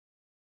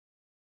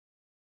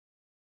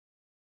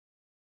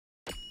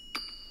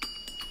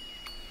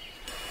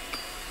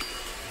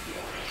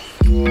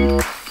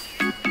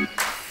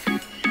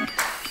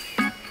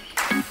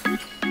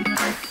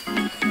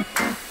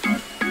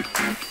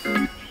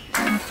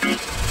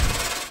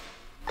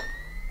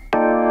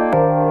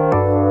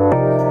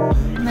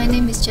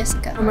is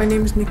Jessica. My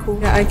name is Nicole.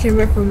 Yeah, I came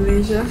back from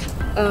Malaysia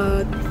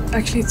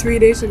actually 3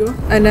 days ago,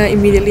 and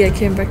immediately I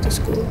came back to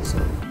school. So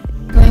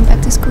Going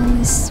back to school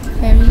is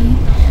very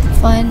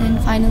fun, and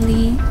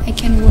finally I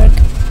can work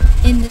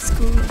in the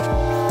school.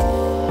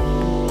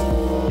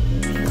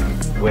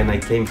 When I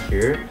came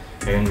here,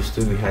 I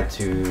understood we had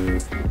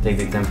to take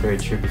the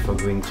temperature before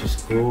going to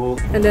school.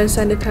 and then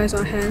sanitize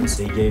our hands.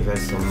 They gave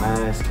us some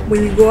masks.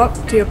 When you go up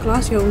to your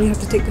class, you only have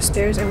to take the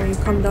stairs, and when you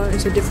come down,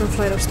 it's a different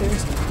flight of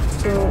stairs.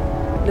 So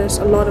there's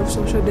a lot of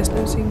social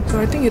distancing. So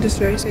I think it is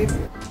very safe.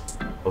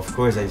 Of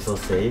course, I feel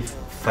safe.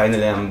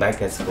 Finally, I'm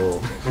back at school.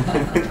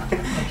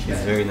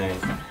 It's very nice.